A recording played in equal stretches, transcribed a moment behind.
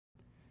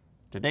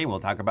Today we'll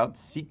talk about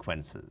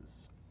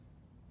sequences.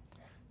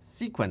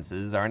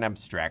 Sequences are an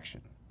abstraction,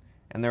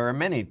 and there are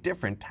many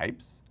different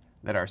types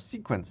that are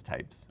sequence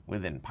types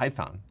within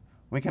Python.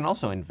 We can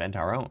also invent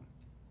our own.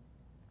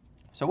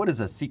 So what is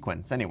a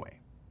sequence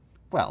anyway?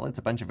 Well, it's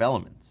a bunch of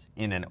elements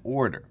in an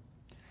order.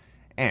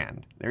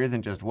 And there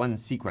isn't just one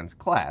sequence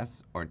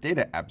class or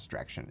data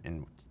abstraction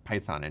in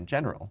Python in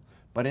general,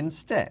 but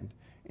instead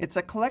it's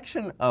a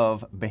collection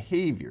of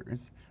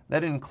behaviors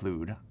that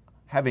include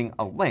having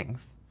a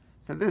length.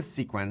 So this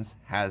sequence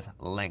has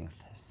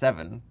length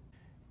 7,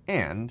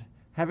 and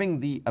having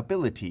the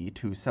ability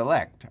to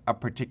select a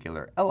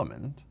particular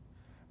element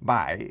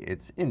by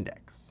its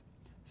index.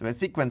 So a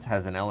sequence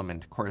has an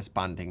element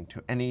corresponding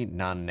to any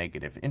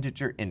non-negative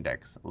integer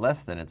index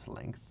less than its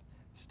length,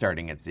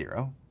 starting at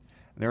 0.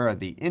 There are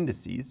the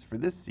indices for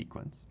this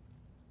sequence.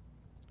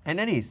 And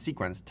any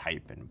sequence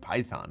type in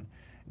Python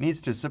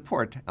needs to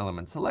support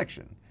element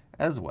selection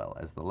as well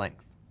as the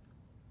length.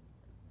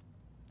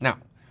 Now,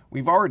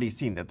 we've already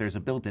seen that there's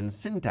a built-in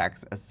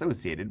syntax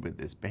associated with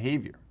this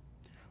behavior.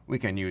 We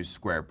can use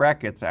square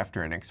brackets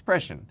after an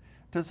expression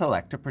to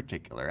select a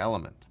particular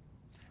element.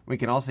 We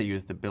can also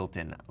use the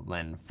built-in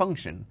len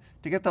function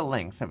to get the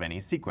length of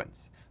any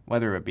sequence,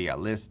 whether it be a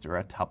list or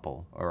a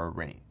tuple or a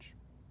range.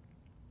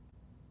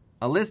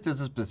 A list is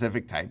a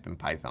specific type in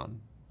Python.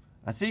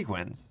 A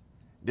sequence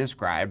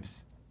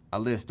describes a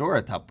list or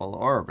a tuple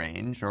or a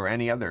range or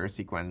any other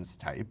sequence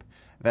type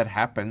that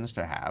happens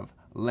to have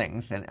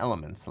length and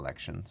element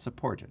selection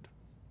supported.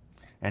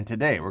 And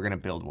today we're going to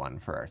build one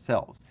for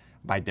ourselves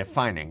by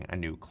defining a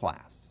new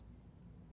class.